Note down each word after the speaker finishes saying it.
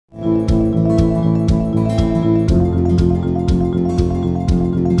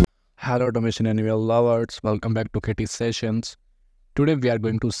Hello Automation Anywhere lovers, welcome back to KT Sessions. Today we are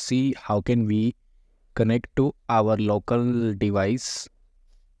going to see how can we connect to our local device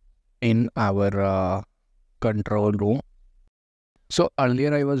in our control room. So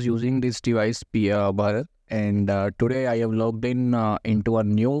earlier I was using this device Bharat, and today I have logged in into a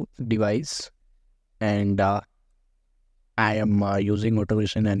new device, and I am using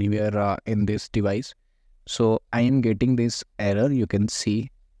Automation Anywhere in this device. So I am getting this error. You can see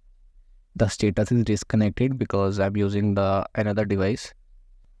the status is disconnected because I'm using the another device.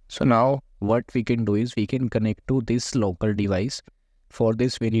 So now what we can do is we can connect to this local device. For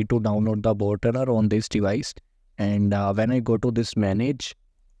this we need to download the boot runner on this device, and when I go to this manage,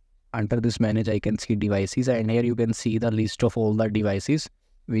 under this manage I can see devices, and here you can see the list of all the devices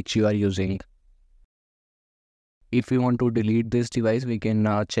which you are using. If we want to delete this device, we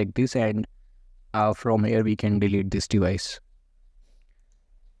can check this, and from here we can delete this device.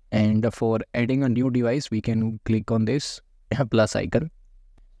 And for adding a new device, we can click on this plus icon,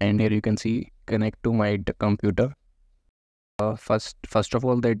 and here you can see connect to my computer. First of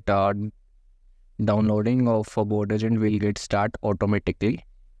all, that downloading of a board agent will get start automatically.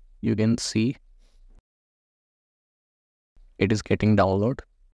 You can see it is getting download.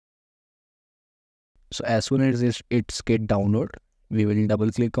 So as soon as it's get download, we will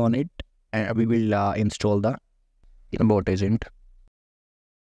double click on it and we will install the board agent.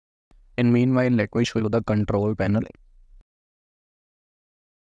 And meanwhile, let me show you the control panel.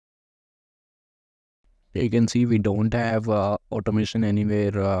 You can see we don't have Automation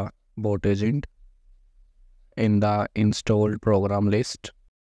Anywhere bot agent in the installed program list.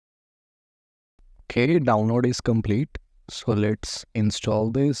 Okay, download is complete. So let's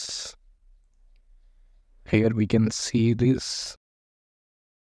install this. Here we can see this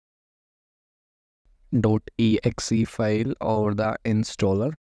 .exe file or the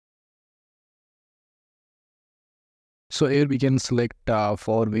installer. So here we can select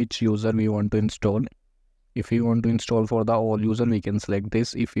for which user we want to install. If you want to install for the all user, we can select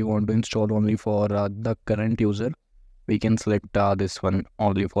this. If you want to install only for the current user, we can select this one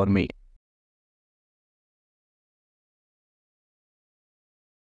only for me.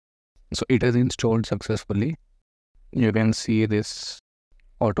 So it is installed successfully. You can see this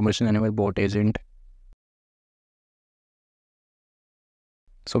Automation Anywhere bot agent.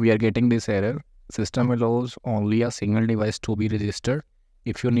 So we are getting this error. System allows only a single device to be registered.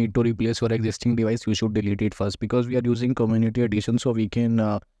 If you need to replace your existing device, you should delete it first, because we are using community edition, so we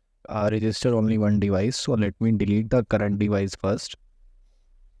can register only one device. So let me delete the current device first.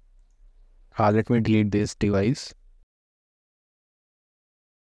 Let me delete this device.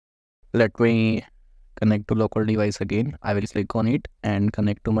 Let me connect to local device again. I will click on it and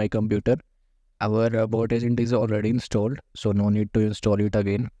connect to my computer. Our bot agent is already installed, so no need to install it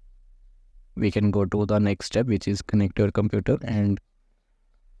again. We can go to the next step, which is connect your computer, and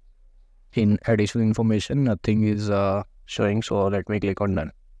in additional information nothing is showing, so let me click on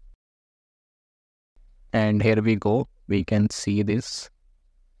done. And here we go, we can see this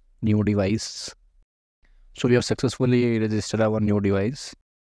new device. So we have successfully registered our new device,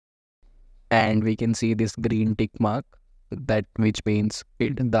 and we can see this green tick mark, that which means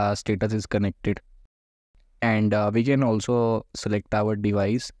the status is connected. And we can also select our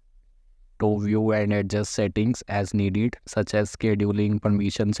device to view and adjust settings as needed, such as scheduling,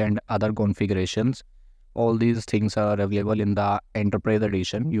 permissions, and other configurations. All these things are available in the Enterprise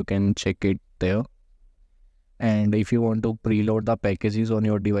Edition. You can check it there. And if you want to preload the packages on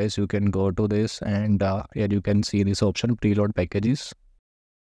your device, you can go to this, and here you can see this option, preload packages.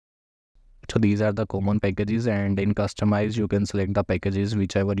 So these are the common packages, and in customize you can select the packages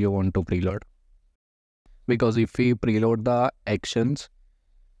whichever you want to preload. Because if we preload the actions,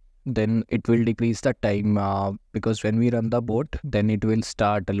 then it will decrease the time, because when we run the bot, then it will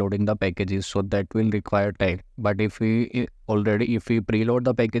start loading the packages, so that will require time. But if we preload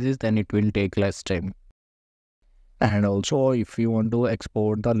the packages, then it will take less time. And also, if you want to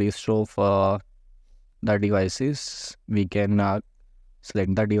export the list of the devices, we can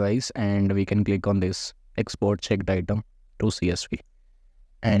select the device, and we can click on this export checked item to CSV,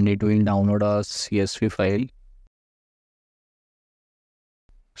 and it will download a CSV file.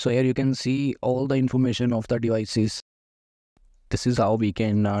 So here you can see all the information of the devices. This is how we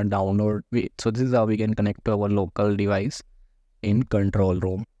can this is how we can connect to our local device in control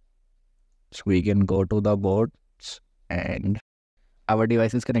room. So we can go to the boards, and our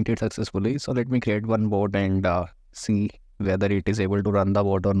device is connected successfully. So let me create one board and see whether it is able to run the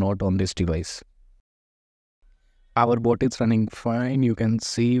bot or not on this device. Our bot is running fine. You can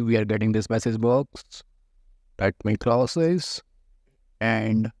see we are getting this message box. Let me close this,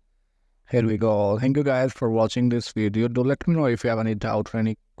 and Here we go. Thank you guys for watching this video. Do let me know if you have any doubt or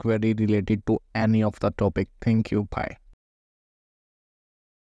any query related to any of the topic. Thank you. Bye.